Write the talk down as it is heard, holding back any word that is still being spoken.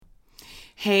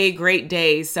Hey, great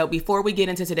day. So before we get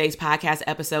into today's podcast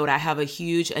episode, I have a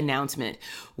huge announcement.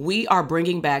 We are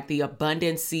bringing back the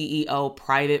Abundance CEO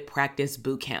Private Practice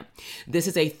Bootcamp. This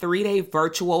is a 3-day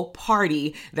virtual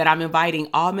party that I'm inviting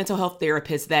all mental health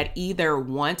therapists that either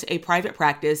want a private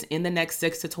practice in the next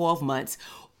 6 to 12 months,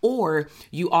 or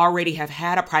you already have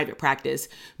had a private practice,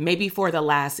 maybe for the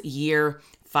last year,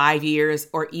 5 years,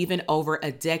 or even over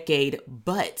a decade,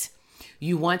 but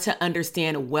you want to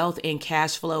understand wealth and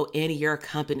cash flow in your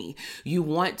company. You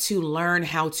want to learn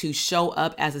how to show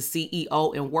up as a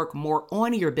CEO and work more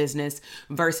on your business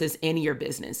versus in your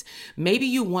business. Maybe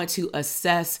you want to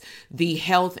assess the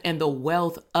health and the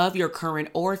wealth of your current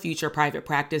or future private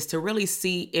practice to really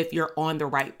see if you're on the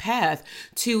right path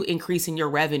to increasing your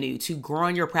revenue, to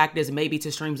growing your practice, maybe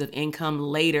to streams of income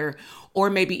later, or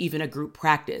maybe even a group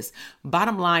practice.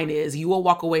 Bottom line is you will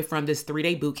walk away from this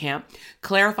 3-day bootcamp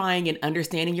clarifying and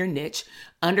understanding your niche,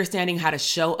 understanding how to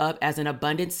show up as an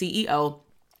abundant CEO,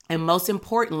 and most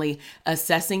importantly,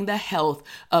 assessing the health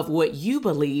of what you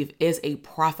believe is a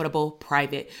profitable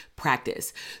private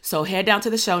practice. So head down to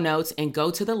the show notes and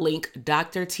go to the link,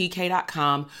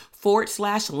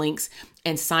 drtk.com/links,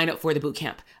 and sign up for the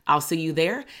bootcamp. I'll see you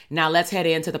there. Now let's head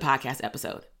into the podcast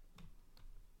episode.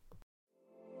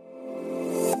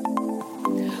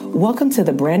 Welcome to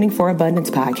the Branding for Abundance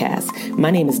podcast. My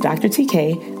name is Dr.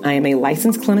 TK. I am a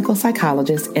licensed clinical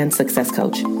psychologist and success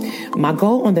coach. My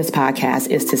goal on this podcast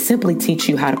is to simply teach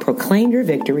you how to proclaim your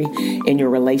victory in your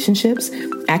relationships,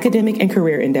 academic and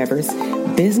career endeavors,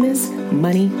 business,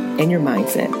 money, and your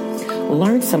mindset.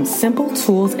 Learn some simple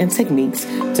tools and techniques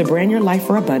to brand your life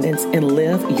for abundance and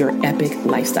live your epic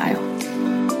lifestyle.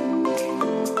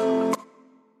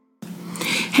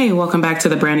 Hey, welcome back to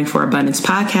the Branding for Abundance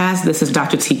podcast. This is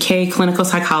Dr. TK, clinical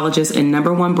psychologist and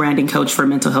 #1 branding coach for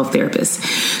mental health therapists.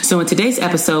 So in today's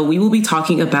episode, we will be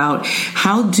talking about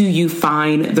how do you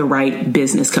find the right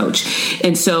business coach?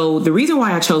 And so the reason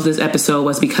why I chose this episode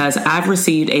was because I've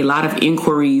received a lot of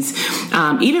inquiries,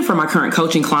 even from my current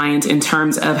coaching clients, in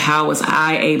terms of how was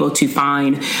I able to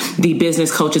find the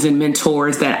business coaches and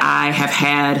mentors that I have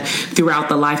had throughout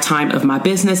the lifetime of my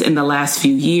business in the last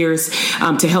few years,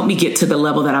 to help me get to the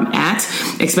level that I'm at,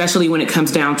 especially when it comes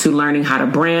down to learning how to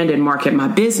brand and market my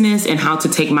business and how to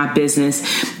take my business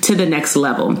to the next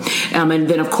level. And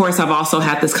then, of course, I've also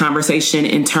had this conversation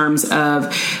in terms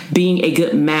of being a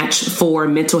good match for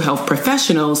mental health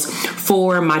professionals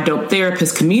for my Dope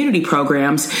Therapist community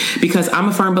programs, because I'm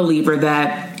a firm believer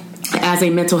that as a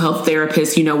mental health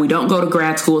therapist, we don't go to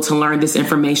grad school to learn this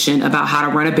information about how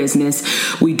to run a business.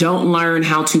 We don't learn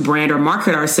how to brand or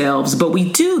market ourselves, but we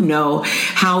do know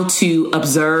how to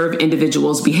observe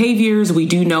individuals' behaviors. We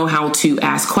do know how to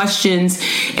ask questions,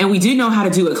 and we do know how to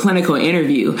do a clinical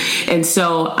interview. And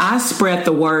so I spread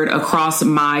the word across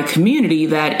my community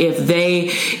that if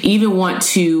they even want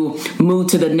to move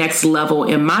to the next level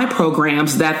in my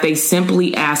programs, that they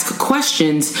simply ask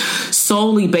questions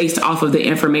solely based off of the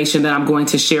information that I'm going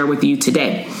to share with you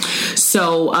today.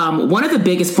 So one of the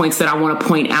biggest points that I want to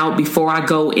point out before I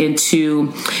go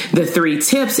into the 3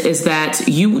 tips is that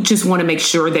you just want to make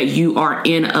sure that you are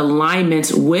in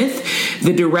alignment with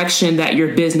the direction that your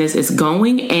business is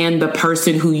going and the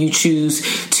person who you choose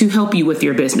to help you with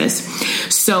your business.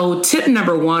 So tip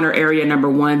number 1, or area number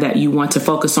 1 that you want to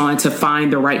focus on to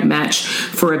find the right match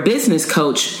for a business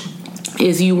coach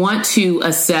is you want to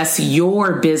assess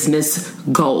your business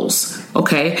goals.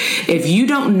 Okay. If you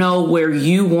don't know where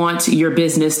you want your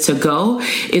business to go,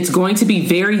 it's going to be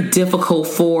very difficult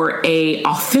for a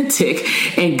authentic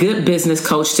and good business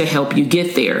coach to help you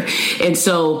get there. And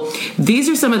so these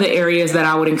are some of the areas that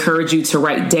I would encourage you to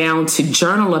write down, to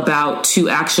journal about, to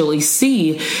actually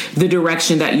see the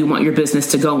direction that you want your business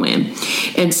to go in.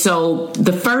 And so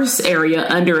the first area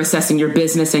under assessing your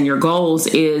business and your goals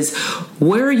is,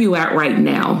 where are you at right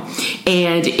now?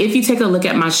 And if you take a look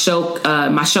at my show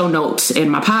notes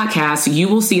in my podcast, you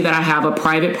will see that I have a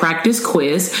private practice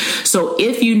quiz. So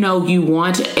if you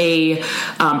want a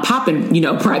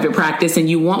private practice and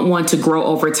you want one to grow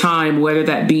over time, whether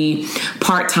that be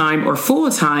part-time or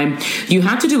full-time, you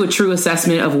have to do a true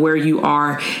assessment of where you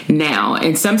are now.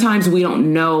 And sometimes we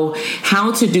don't know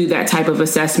how to do that type of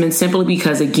assessment simply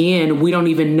because, again, we don't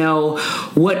even know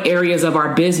what areas of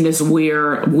our business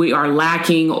where we are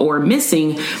lacking or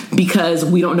missing because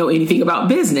we don't know anything about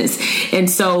business. And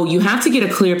so you have to get a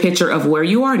clear picture of where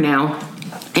you are now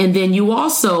And then you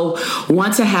also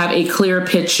want to have a clear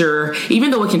picture,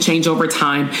 even though it can change over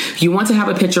time, you want to have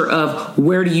a picture of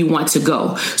where do you want to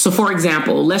go. So for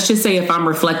example, let's just say if I'm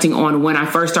reflecting on when I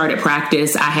first started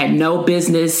practice, I had no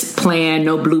business plan,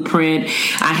 no blueprint,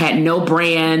 I had no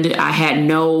brand, I had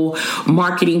no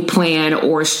marketing plan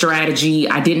or strategy,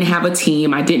 I didn't have a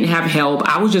team, I didn't have help,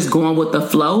 I was just going with the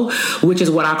flow, which is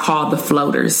what I call the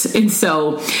floaters. And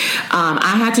so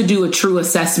I had to do a true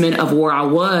assessment of where I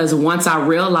was once I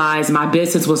realized my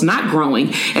business was not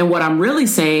growing. And what I'm really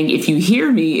saying, if you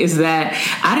hear me, is that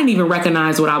I didn't even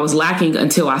recognize what I was lacking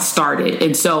until I started.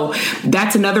 And so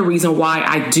that's another reason why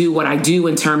I do what I do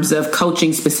in terms of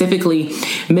coaching specifically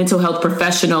mental health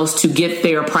professionals to get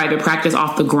their private practice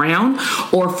off the ground.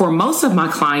 Or for most of my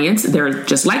clients, they're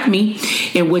just like me,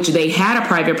 in which they had a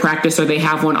private practice or they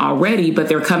have one already, but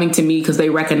they're coming to me because they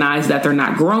recognize that they're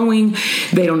not growing.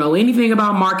 They don't know anything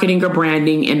about marketing or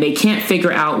branding, and they can't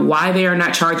figure out why they are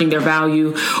not charging their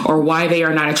value or why they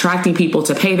are not attracting people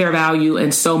to pay their value,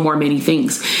 and so more many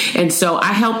things. And so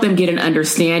I help them get an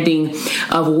understanding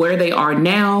of where they are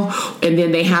now, and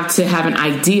then they have to have an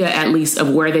idea at least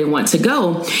of where they want to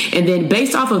go. And then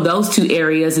based off of those two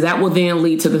areas, that will then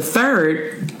lead to the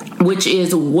third, which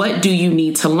is what do you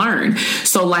need to learn?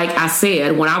 So like I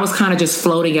said, when I was kind of just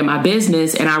floating in my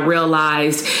business and I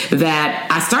realized that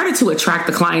I started to attract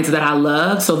the clients that I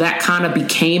loved, so that kind of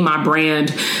became my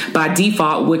brand by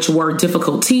default, which were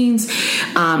difficult teens.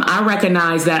 I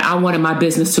recognized that I wanted my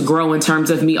business to grow in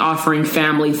terms of me offering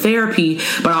family therapy,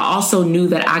 but I also knew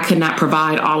that I could not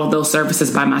provide all of those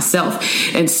services by myself.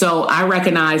 And so I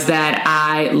recognized that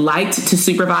I liked to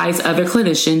supervise other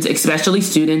clinicians, especially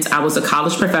students. I was a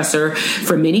college professor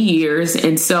for many years.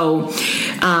 And so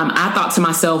I thought to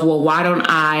myself, well, why don't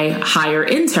I hire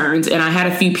interns? And I had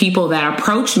a few people that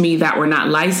approached me that were not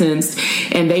licensed,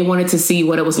 and they wanted to see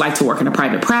what it was like to work in a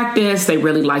private practice. They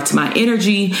really liked my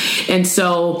energy. And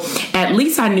so at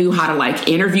least I knew how to like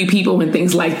interview people and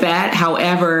things like that.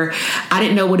 However, I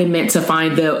didn't know what it meant to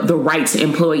find the right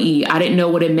employee. I didn't know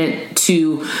what it meant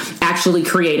to actually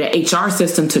create an HR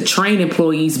system to train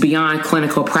employees beyond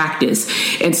clinical practice.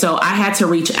 And so I had to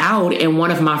reach out, and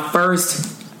one of my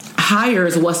first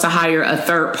hires was to hire a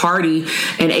third party,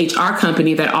 an HR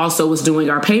company that also was doing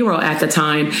our payroll at the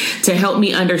time, to help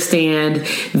me understand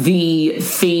the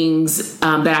things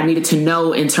that I needed to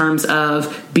know in terms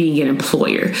of being an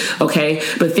employer. Okay.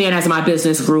 But then as my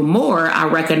business grew more, I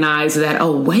recognized that,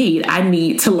 oh, wait, I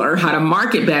need to learn how to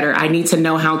market better. I need to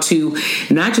know how to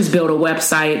not just build a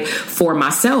website for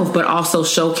myself, but also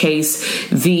showcase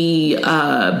the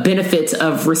benefits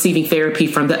of receiving therapy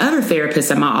from the other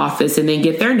therapists at my office, and then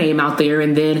get their name out there.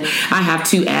 And then I have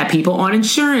to add people on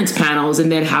insurance panels.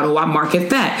 And then how do I market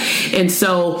that? And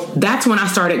so that's when I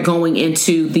started going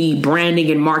into the branding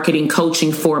and marketing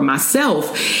coaching for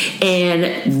myself.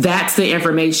 And that's the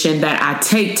information that I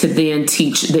take to then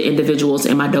teach the individuals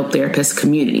in my Dope Therapist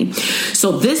community.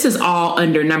 So this is all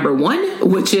under number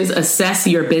 1, which is assess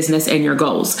your business and your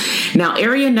goals. Now,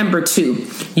 area number 2,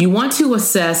 you want to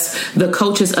assess the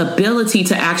coach's ability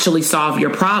to actually solve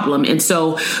your problem. And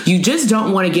so you just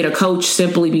don't want to get a coach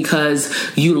simply because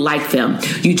you like them.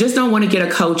 You just don't want to get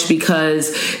a coach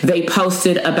because they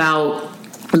posted about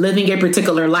living a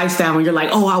particular lifestyle and you're like,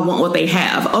 oh, I want what they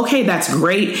have. Okay, that's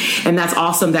great. And that's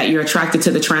awesome that you're attracted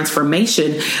to the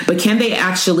transformation, but can they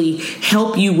actually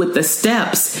help you with the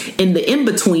steps in the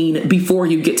in-between before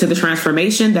you get to the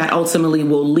transformation that ultimately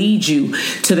will lead you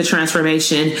to the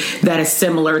transformation that is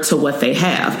similar to what they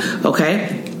have?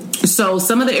 Okay. So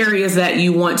some of the areas that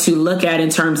you want to look at in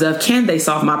terms of can they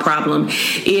solve my problem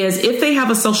is if they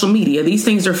have a social media. These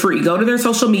things are free. Go to their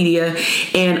social media,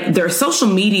 and their social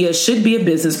media should be a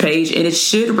business page, and it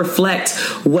should reflect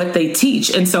what they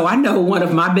teach. And so I know one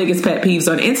of my biggest pet peeves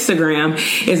on Instagram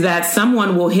is that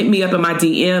someone will hit me up in my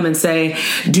DM and say,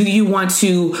 do you want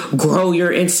to grow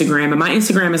your Instagram? And my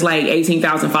Instagram is like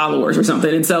 18,000 followers or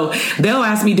something. And so they'll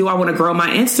ask me, do I want to grow my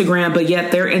Instagram? But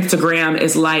yet their Instagram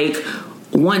is like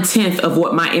 1/10 of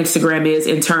what my Instagram is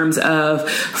in terms of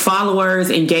followers,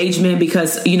 engagement,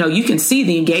 because, you know, you can see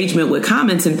the engagement with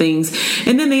comments and things.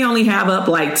 And then they only have up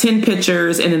like 10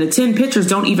 pictures, and then the 10 pictures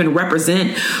don't even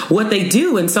represent what they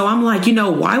do. And so I'm like, you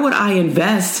know, why would I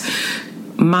invest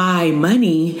my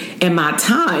money and my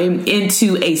time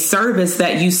into a service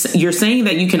that you're saying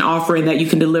that you can offer and that you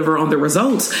can deliver on the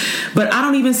results, but I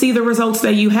don't even see the results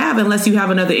that you have unless you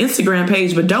have another Instagram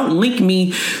page, but don't link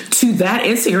me to that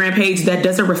Instagram page that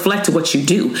doesn't reflect what you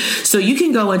do. So you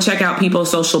can go and check out people's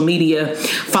social media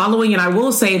following, and I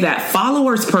will say that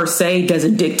followers per se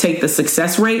doesn't dictate the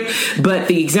success rate, but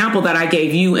the example that I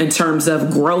gave you in terms of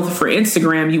growth for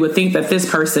Instagram, you would think that this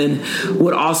person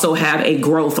would also have a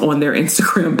growth on their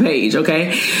Instagram page.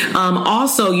 Okay.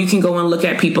 Also, you can go and look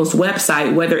at people's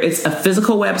website, whether it's a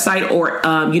physical website or,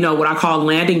 what I call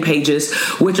landing pages,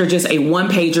 which are just a one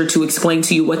pager to explain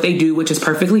to you what they do, which is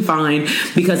perfectly fine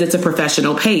because it's a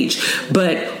professional page.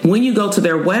 But when you go to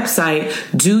their website,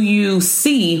 do you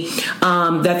see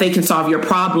that they can solve your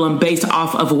problem based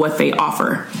off of what they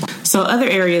offer? So other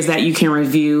areas that you can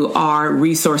review are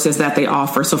resources that they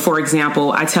offer. So for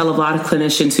example, I tell a lot of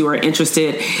clinicians who are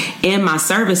interested in my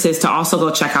services to also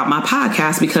go check out my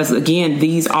podcast, because again,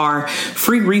 these are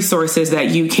free resources that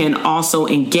you can also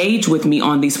engage with me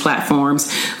on these platforms,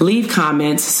 leave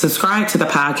comments, subscribe to the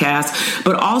podcast,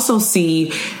 but also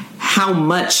see how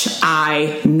much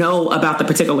I know about the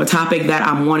particular topic that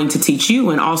I'm wanting to teach you.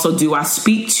 And also, do I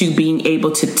speak to being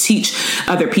able to teach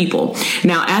other people?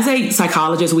 Now, as a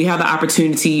psychologist, we have the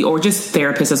opportunity, or just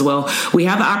therapists as well, we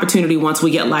have the opportunity once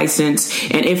we get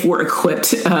licensed, and if we're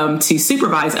equipped to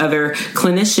supervise other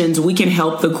clinicians, we can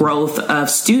help the growth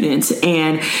of students.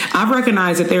 And I've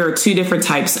recognized that there are two different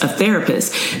types of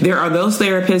therapists. There are those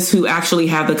therapists who actually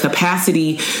have the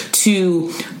capacity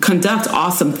to conduct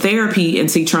awesome therapy and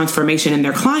see transformation in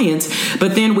their clients.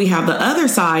 But then we have the other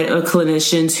side of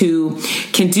clinicians who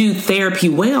can do therapy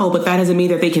well, but that doesn't mean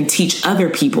that they can teach other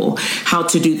people how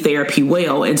to do therapy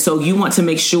well. And so you want to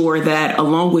make sure that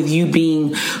along with you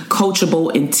being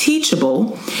coachable and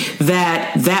teachable,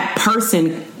 that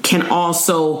person can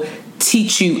also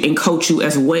teach you and coach you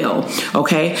as well.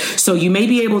 Okay. So you may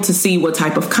be able to see what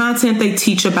type of content they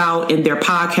teach about in their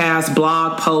podcast,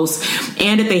 blog posts,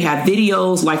 and if they have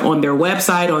videos like on their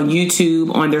website, on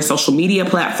YouTube, on their social media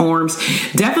platforms.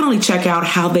 Definitely check out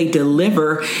how they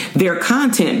deliver their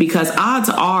content, because odds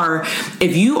are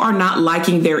if you are not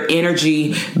liking their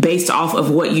energy based off of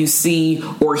what you see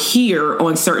or hear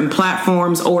on certain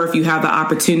platforms, or if you have the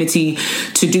opportunity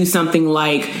to do something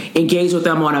like engage with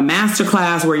them on a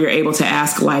masterclass where you're able to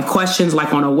ask live questions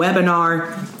like on a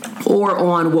webinar, or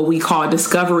on what we call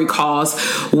discovery calls,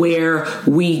 where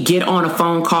we get on a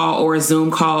phone call or a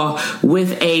Zoom call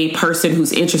with a person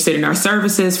who's interested in our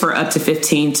services for up to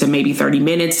 15 to maybe 30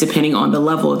 minutes, depending on the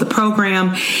level of the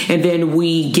program. And then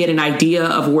we get an idea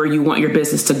of where you want your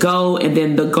business to go. And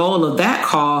then the goal of that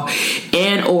call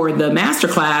and or the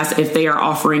masterclass, if they are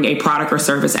offering a product or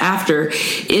service after,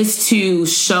 is to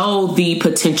show the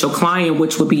potential client,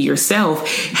 which would be yourself,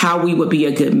 how we would be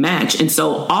a good match. And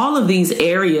so all of these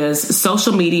areas,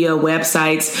 social media,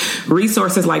 websites,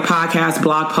 resources like podcasts,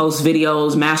 blog posts,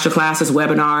 videos, masterclasses,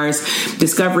 webinars,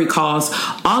 discovery calls,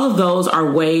 all of those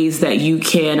are ways that you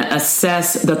can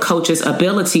assess the coach's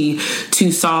ability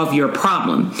to solve your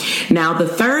problem. Now, the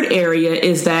third area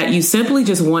is that you simply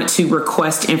just want to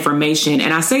request information.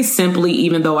 And I say simply,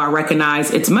 even though I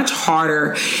recognize it's much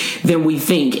harder than we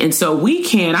think. And so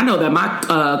I know that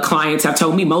my clients have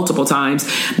told me multiple times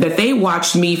that they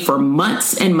watched me for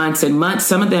months and months and months.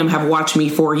 Some of them have watched me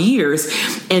for years,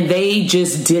 and they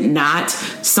just did not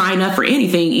sign up for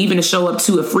anything, even to show up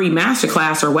to a free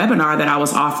masterclass or webinar that I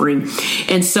was offering.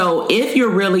 And so if you're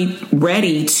really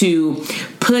ready to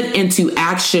put into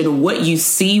action what you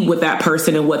see with that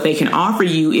person and what they can offer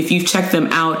you, if you've checked them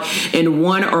out in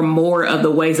one or more of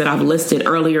the ways that I've listed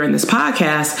earlier in this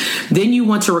podcast, then you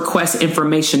want to request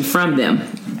information from them.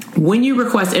 When you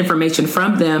request information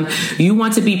from them, you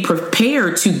want to be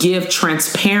prepared to give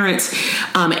transparent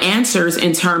answers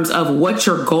in terms of what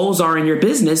your goals are in your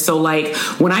business. So like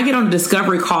when I get on a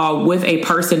discovery call with a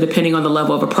person, depending on the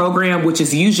level of a program, which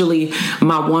is usually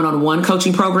my one-on-one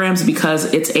coaching programs,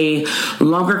 because it's a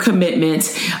longer commitment,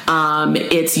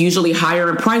 it's usually higher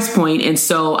in price point. And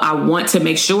so I want to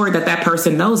make sure that that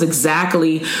person knows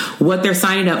exactly what they're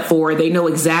signing up for. They know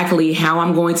exactly how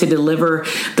I'm going to deliver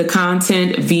the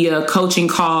content via coaching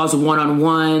calls,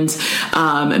 one-on-ones,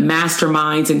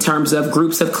 masterminds in terms of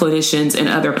groups of clinicians and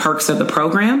other perks of the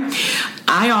program.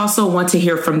 I also want to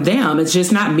hear from them. It's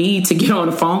just not me to get on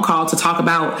a phone call to talk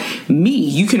about me.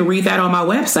 You can read that on my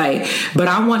website, but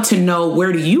I want to know,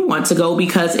 where do you want to go?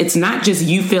 Because it's not just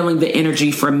you feeling the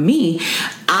energy from me.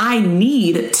 I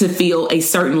need to feel a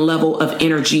certain level of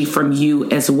energy from you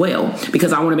as well,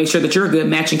 because I want to make sure that you're a good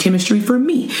match in chemistry for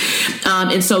me.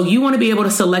 And so you want to be able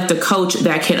to select a coach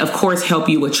that can, of course, help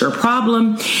you with your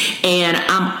problem. And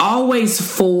I'm always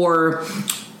for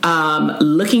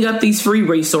looking up these free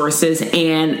resources.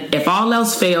 And if all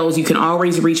else fails, you can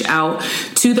always reach out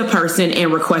to the person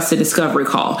and request a discovery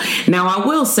call. Now, I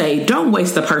will say, don't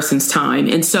waste the person's time.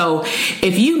 And so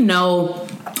if you know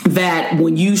that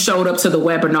when you showed up to the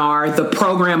webinar, the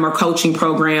program or coaching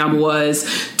program was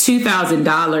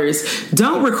 $2,000,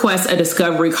 don't request a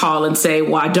discovery call and say,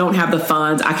 well, I don't have the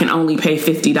funds, I can only pay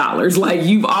 $50. Like,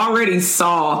 you've already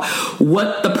saw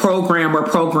what the program or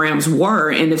programs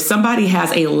were. And if somebody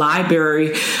has a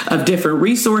library of different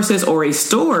resources or a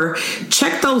store,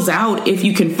 check those out if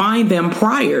you can find them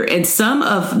prior. And some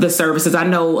of the services, I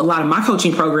know a lot of my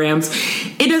coaching programs,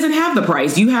 it doesn't have the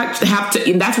price. You have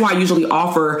to, and that's why I usually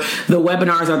offer the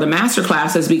webinars or the master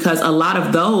classes, because a lot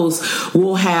of those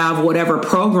will have whatever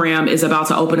program is about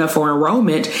to open up for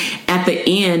enrollment at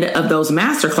the end of those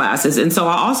master classes. And so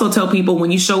I also tell people,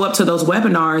 when you show up to those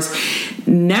webinars,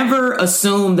 never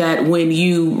assume that when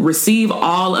you receive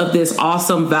all of this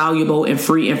awesome, valuable, and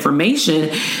free information,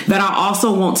 that I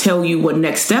also won't tell you what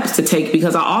next steps to take,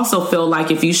 because I also feel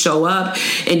like if you show up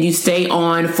and you stay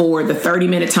on for the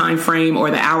 30-minute time frame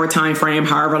or the hour time frame,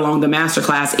 however long the master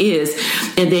class is,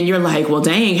 and then you're like, well,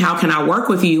 dang, how can I work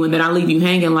with you? And then I leave you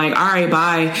hanging like, all right,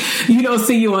 bye.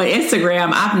 See you on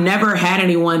Instagram. I've never had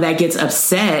anyone that gets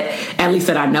upset, at least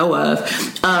that I know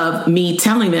of me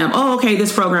telling them, oh, okay,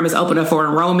 this program is open up for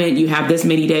enrollment. You have this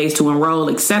many days to enroll,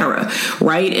 etc.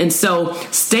 Right? And so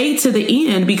stay to the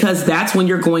end, because that's when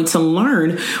you're going to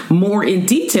learn more in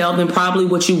detail than probably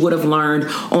what you would have learned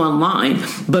online.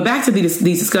 But back to these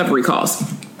discovery calls.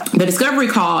 The discovery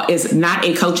call is not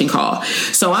a coaching call.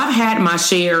 So I've had my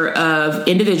share of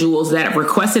individuals that have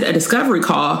requested a discovery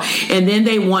call, and then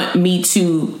they want me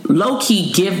to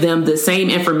low-key give them the same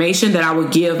information that I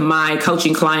would give my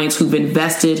coaching clients who've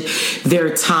invested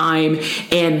their time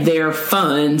and their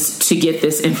funds to get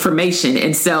this information.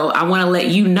 And so I want to let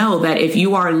you know that if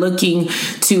you are looking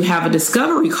to have a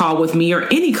discovery call with me, or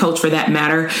any coach for that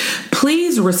matter,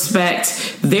 please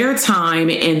respect their time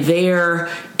and their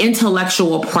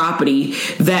intellectual property,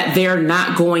 that they're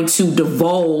not going to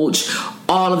divulge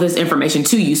all of this information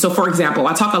to you. So for example,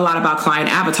 I talk a lot about client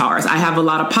avatars. I have a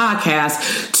lot of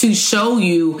podcasts to show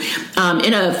you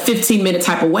in a 15-minute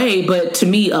type of way, but to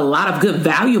me, a lot of good,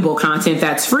 valuable content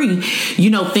that's free,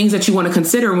 things that you want to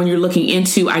consider when you're looking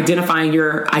into identifying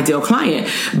your ideal client.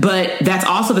 But that's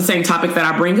also the same topic that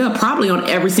I bring up probably on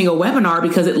every single webinar,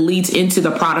 because it leads into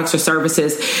the products or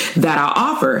services that I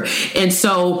offer. And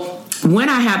so when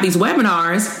I have these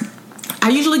webinars, I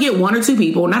usually get one or two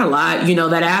people, not a lot,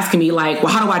 that ask me like,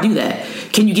 well, how do I do that?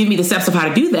 Can you give me the steps of how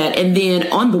to do that? And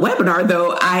then on the webinar,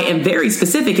 though, I am very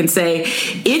specific and say,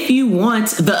 if you want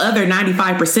the other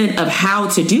 95% of how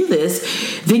to do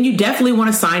this, then you definitely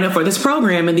want to sign up for this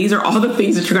program. And these are all the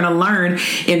things that you're going to learn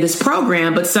in this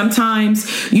program. But sometimes,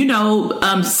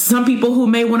 some people who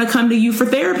may want to come to you for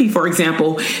therapy, for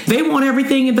example, they want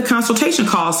everything in the consultation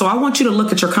call. So I want you to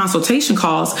look at your consultation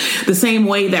calls the same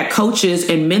way that coaches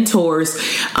and mentors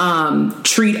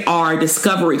treat our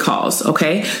discovery calls.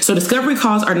 Okay. So discovery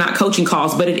calls are not coaching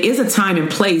calls, but it is a time and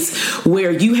place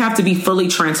where you have to be fully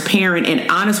transparent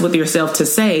and honest with yourself to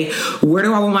say, where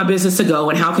do I want my business to go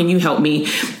and how can you help me?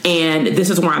 And this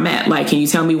is where I'm at. Like, can you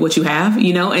tell me what you have,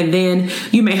 and then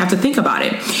you may have to think about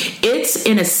it. It's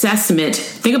an assessment.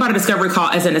 Think about a discovery call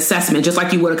as an assessment, just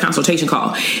like you would a consultation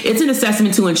call. It's an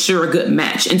assessment to ensure a good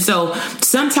match. And so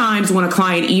sometimes when a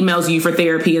client emails you for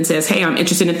therapy and says, hey, I'm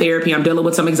interested in therapy, I'm dealing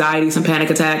with some anxiety, some panic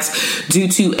attacks due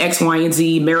to X, Y, and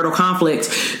Z marital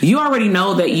conflict, you already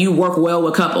know that you work well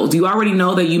with couples. You already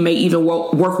know that you may even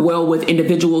work well with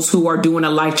individuals who are doing a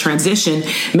life transition,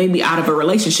 maybe out of a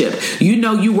relationship.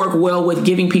 You work well with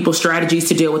giving people strategies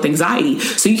to deal with anxiety.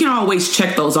 So you can always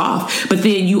check those off. But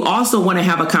then you also want to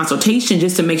have a consultation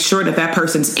just to make sure that that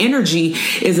person's energy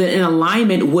is in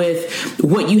alignment with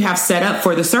what you have set up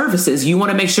for the services. You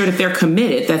want to make sure that they're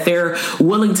committed, that they're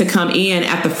willing to come in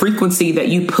at the frequency that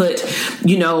you put,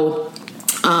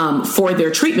 for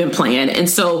their treatment plan. And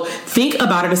so think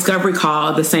about a discovery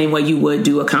call the same way you would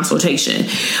do a consultation.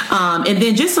 And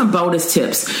then just some bonus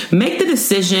tips. Make the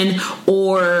decision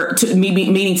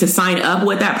meaning to sign up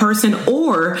with that person.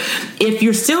 Or if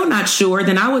you're still not sure,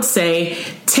 then I would say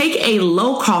take a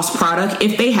low cost product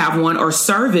if they have one or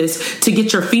service to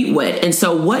get your feet wet. And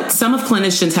so what some of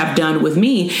clinicians have done with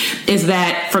me is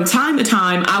that from time to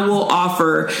time, I will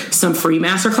offer some free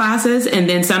master classes. And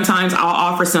then sometimes I'll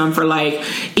offer some for like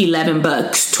 $11,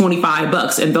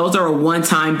 $25. And those are a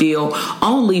one-time deal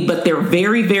only, but they're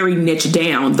very, very niche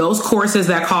down. Those courses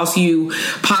that cost you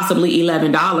possibly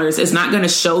 $11 is not going to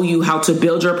show you how to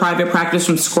build your private practice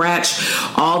from scratch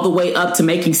all the way up to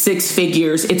making six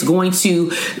figures. It's going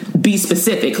to be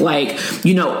specific, like,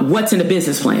 what's in the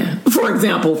business plan, for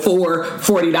example, for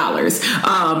 $40.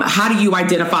 How do you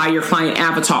identify your client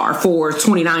avatar for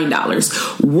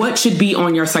 $29? What should be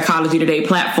on your Psychology Today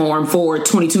platform for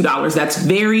 $22? That's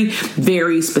very,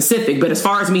 very specific. But as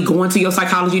far as me going to your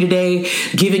Psychology Today,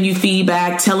 giving you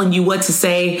feedback, telling you what to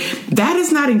say, that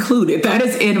is not included. That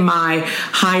is in my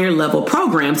higher level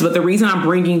programs. But the reason I'm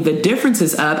bringing the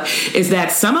differences up is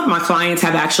that some of my clients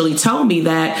have actually told me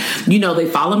that, they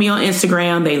follow me on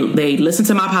Instagram, they listen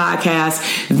to my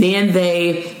podcast, then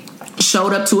they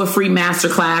showed up to a free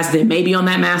masterclass. Then maybe on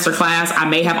that masterclass, I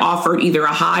may have offered either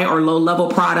a high or low level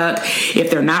product.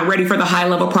 If they're not ready for the high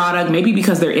level product, maybe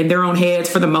because they're in their own heads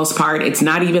for the most part, it's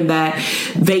not even that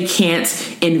they can't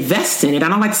invest in it. I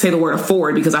don't like to say the word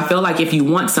afford because I feel like if you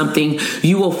want something,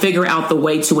 you will figure out the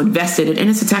way to invest in it, and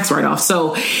it's a tax write-off.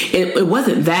 So it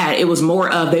wasn't that. It was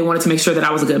more of they wanted to make sure that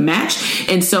I was a good match.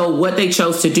 And so what they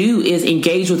chose to do is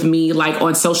engage with me like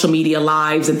on social media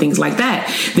lives and things like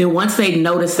that. Then once they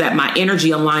noticed that my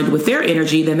energy aligned with their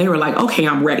energy, then they were like, okay,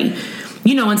 I'm ready.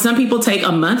 And some people take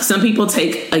a month, some people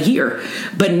take a year,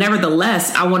 but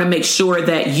nevertheless, I want to make sure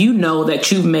that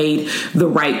that you've made the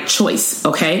right choice.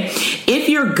 Okay. If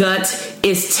your gut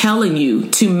is telling you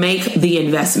to make the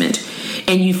investment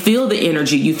and you feel the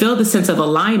energy, you feel the sense of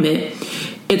alignment,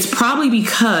 it's probably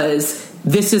because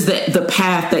this is the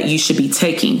path that you should be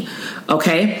taking.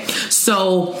 Okay.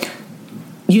 So,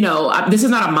 this is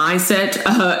not a mindset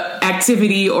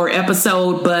activity or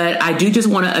episode, but I do just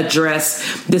want to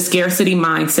address the scarcity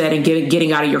mindset and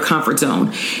getting out of your comfort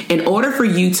zone. In order for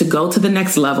you to go to the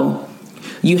next level,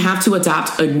 you have to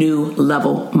adopt a new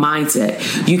level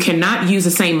mindset. You cannot use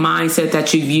the same mindset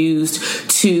that you've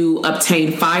used to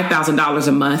obtain $5,000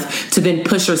 a month to then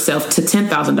push yourself to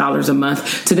 $10,000 a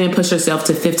month, to then push yourself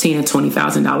to $15,000 and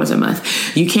 $20,000 a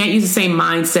month. You can't use the same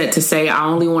mindset to say, I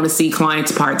only want to see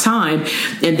clients part-time,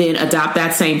 and then adopt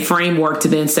that same framework to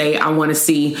then say, I want to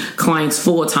see clients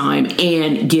full-time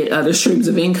and get other streams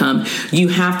of income. You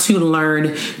have to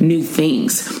learn new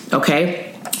things, okay?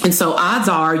 And so odds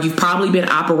are you've probably been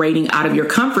operating out of your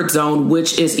comfort zone,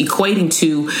 which is equating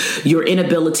to your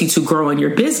inability to grow in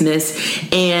your business.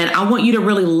 And I want you to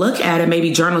really look at it, maybe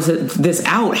journal this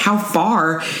out. How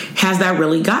far has that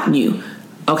really gotten you?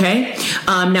 Okay.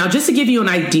 Now, just to give you an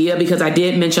idea, because I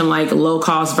did mention like low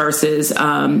cost versus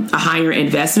a higher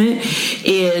investment,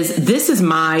 this is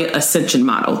my ascension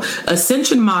model.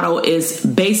 Ascension model is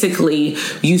basically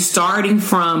you starting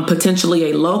from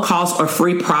potentially a low cost or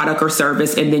free product or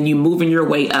service, and then you moving your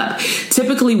way up.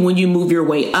 Typically, when you move your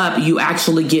way up, you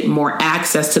actually get more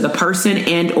access to the person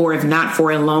and or if not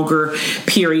for a longer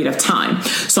period of time.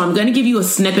 So I'm going to give you a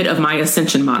snippet of my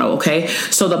ascension model. Okay.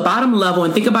 So the bottom level,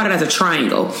 and think about it as a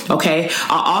triangle. Okay.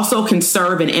 I also can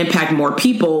serve and impact more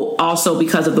people also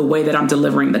because of the way that I'm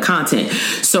delivering the content.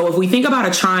 So if we think about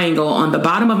a triangle, on the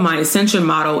bottom of my ascension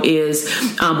model is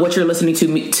what you're listening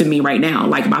to me right now,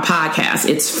 like my podcast.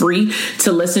 It's free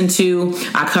to listen to.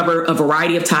 I cover a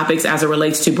variety of topics as it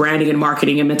relates to branding and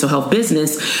marketing and mental health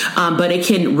business, but it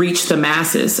can reach the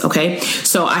masses. Okay.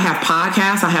 So I have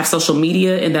podcasts, I have social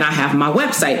media, and then I have my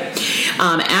website.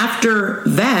 After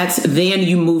that, then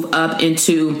you move up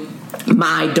into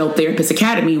my Dope Therapist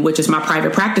Academy, which is my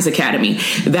private practice academy.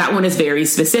 That one is very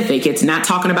specific. It's not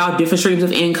talking about different streams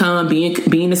of income,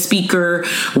 being a speaker,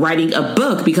 writing a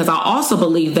book, because I also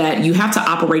believe that you have to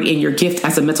operate in your gift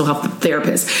as a mental health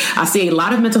therapist. I see a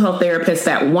lot of mental health therapists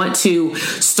that want to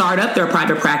start up their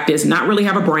private practice, not really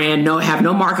have a brand, have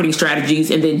no marketing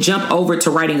strategies, and then jump over to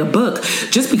writing a book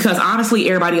just because honestly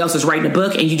everybody else is writing a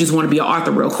book and you just want to be an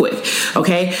author real quick.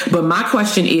 Okay. But my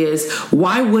question is,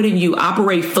 why wouldn't you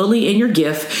operate fully in your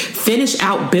gift, finish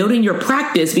out building your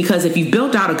practice? Because if you've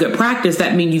built out a good practice,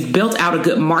 that means you've built out a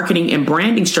good marketing and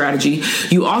branding strategy.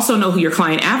 You also know who your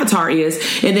client avatar is.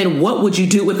 And then what would you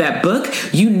do with that book?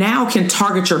 You now can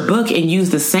target your book and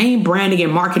use the same branding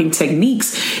and marketing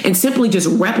techniques and simply just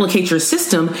replicate your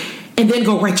system and then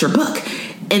go write your book.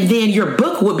 And then your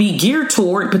book would be geared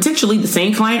toward potentially the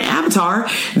same client avatar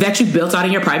that you built out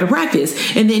in your private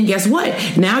practice. And then guess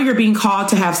what? Now you're being called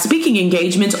to have speaking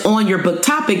engagements on your book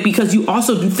topic because you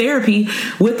also do therapy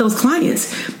with those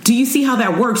clients. Do you see how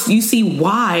that works? Do you see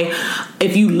why,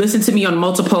 if you listen to me on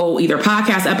multiple either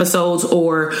podcast episodes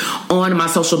or on my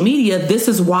social media, this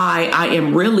is why I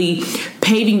am really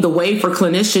paving the way for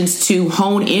clinicians to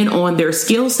hone in on their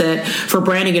skill set for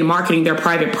branding and marketing their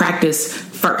private practice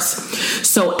first.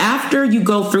 So after you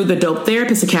go through the Dope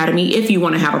Therapist Academy, if you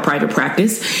want to have a private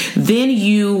practice, then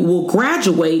you will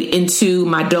graduate into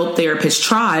my Dope Therapist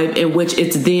Tribe, in which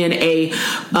it's then a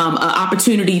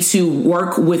opportunity to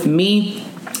work with me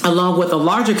along with a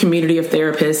larger community of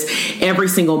therapists every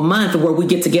single month, where we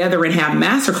get together and have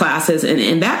master classes. And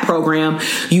in that program,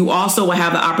 you also will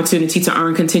have the opportunity to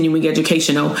earn continuing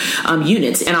educational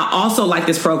units. And I also like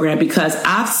this program because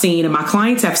I've seen, and my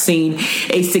clients have seen,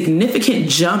 a significant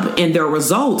jump in their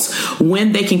results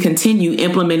when they can continue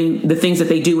implementing the things that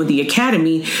they do in the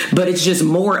academy, but it's just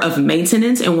more of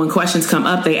maintenance. And when questions come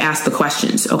up, they ask the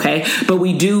questions. Okay. But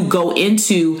we do go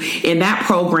into, in that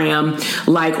program,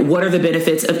 like, what are the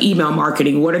benefits of email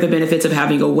marketing? What are the benefits of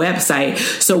having a website?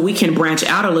 So we can branch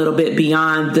out a little bit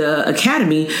beyond the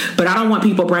academy, but I don't want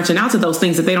people branching out to those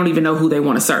things that they don't even know who they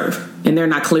want to serve, and they're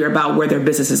not clear about where their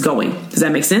business is going. Does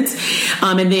that make sense?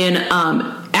 And then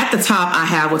at the top, I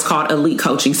have what's called elite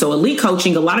coaching. So elite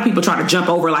coaching, a lot of people try to jump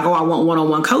over like, oh, I want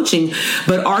one-on-one coaching,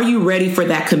 but are you ready for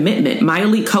that commitment? My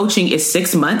elite coaching is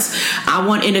 6 months. I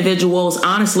want individuals,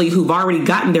 honestly, who've already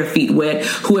gotten their feet wet,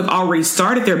 who have already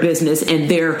started their business,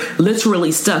 and they're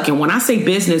literally stuck. And when I say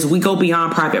business, we go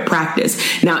beyond private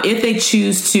practice. Now, if they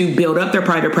choose to build up their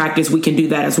private practice, we can do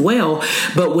that as well.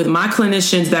 But with my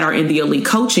clinicians that are in the elite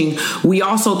coaching, we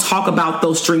also talk about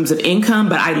those streams of income,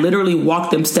 but I literally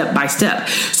walk them step by step.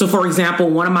 So for example,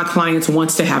 one of my clients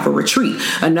wants to have a retreat.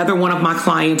 Another one of my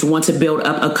clients wants to build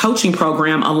up a coaching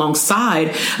program alongside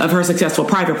of her successful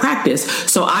private practice.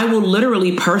 So I will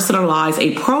literally personalize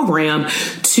a program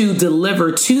to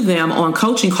deliver to them on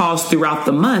coaching calls throughout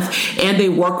the month, and they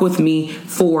work with me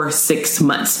for 6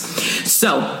 months.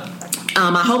 So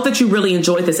I hope that you really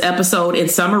enjoyed this episode. In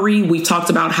summary, we talked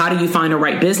about how do you find a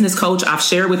right business coach. I've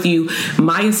shared with you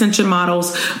my ascension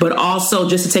models, but also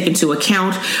just to take into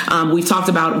account, we've talked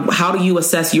about how do you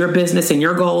assess your business and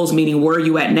your goals, meaning where are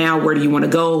you at now? Where do you want to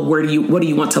go? What do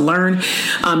you want to learn?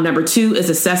 Number 2 is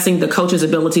assessing the coach's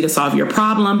ability to solve your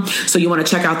problem. So you want to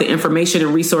check out the information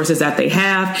and resources that they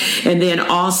have, and then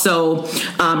also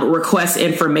request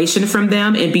information from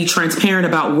them and be transparent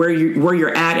about where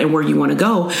you're at and where you want to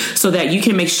go, so that you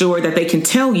can make sure that they can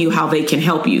tell you how they can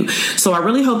help you. So I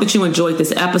really hope that you enjoyed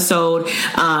this episode.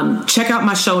 Check out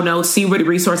my show notes, see what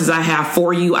resources I have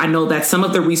for you. I know that some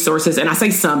of the resources, and I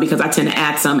say some because I tend to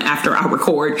add some after I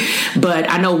record, but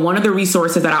I know one of the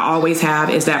resources that I always have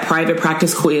is that private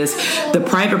practice quiz. The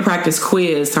private practice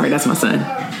quiz, sorry, that's my son.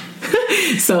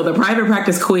 So the private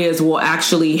practice quiz will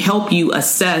actually help you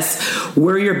assess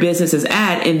where your business is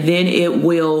at, and then it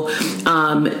will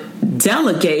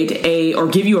delegate or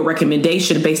give you a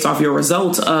recommendation based off your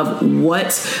results of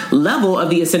what level of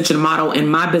the Ascension model in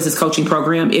my business coaching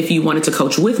program, if you wanted to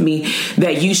coach with me,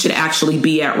 that you should actually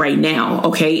be at right now.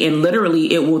 Okay. And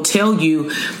literally it will tell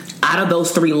you out of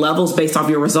those 3 levels based off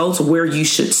your results where you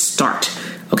should start.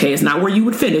 Okay, it's not where you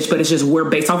would finish, but it's just where,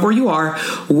 based off where you are,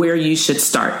 where you should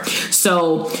start.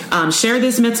 So share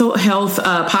this mental health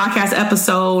podcast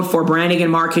episode for branding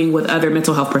and marketing with other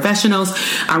mental health professionals.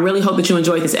 I really hope that you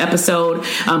enjoyed this episode.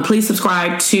 Please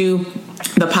subscribe to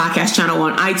the podcast channel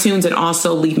on iTunes and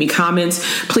also leave me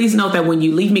comments. Please note that when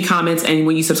you leave me comments and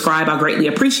when you subscribe, I greatly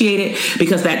appreciate it,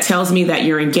 because that tells me that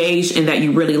you're engaged and that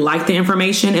you really like the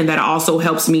information, and that also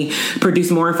helps me produce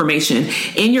more information.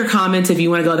 In your comments, if you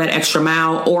want to go that extra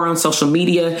mile, or on social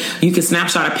media, you can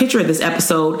snapshot a picture of this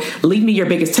episode, leave me your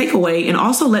biggest takeaway, and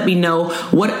also let me know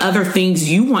what other things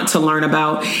you want to learn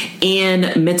about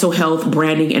in mental health,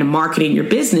 branding, and marketing your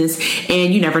business.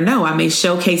 And you never know, I may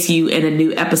showcase you in a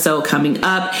new episode coming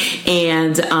up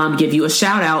and give you a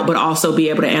shout out, but also be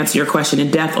able to answer your question in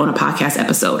depth on a podcast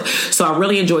episode. So I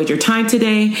really enjoyed your time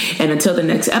today. And until the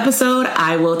next episode,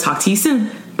 I will talk to you soon.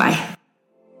 Bye.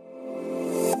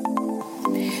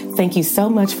 Thank you so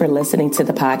much for listening to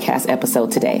the podcast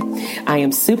episode today. I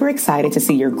am super excited to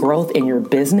see your growth in your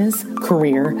business,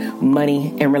 career,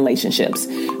 money, and relationships.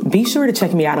 Be sure to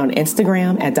check me out on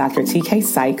Instagram at Dr. TK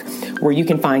Psych, where you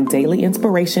can find daily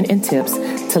inspiration and tips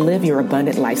to live your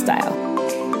abundant lifestyle.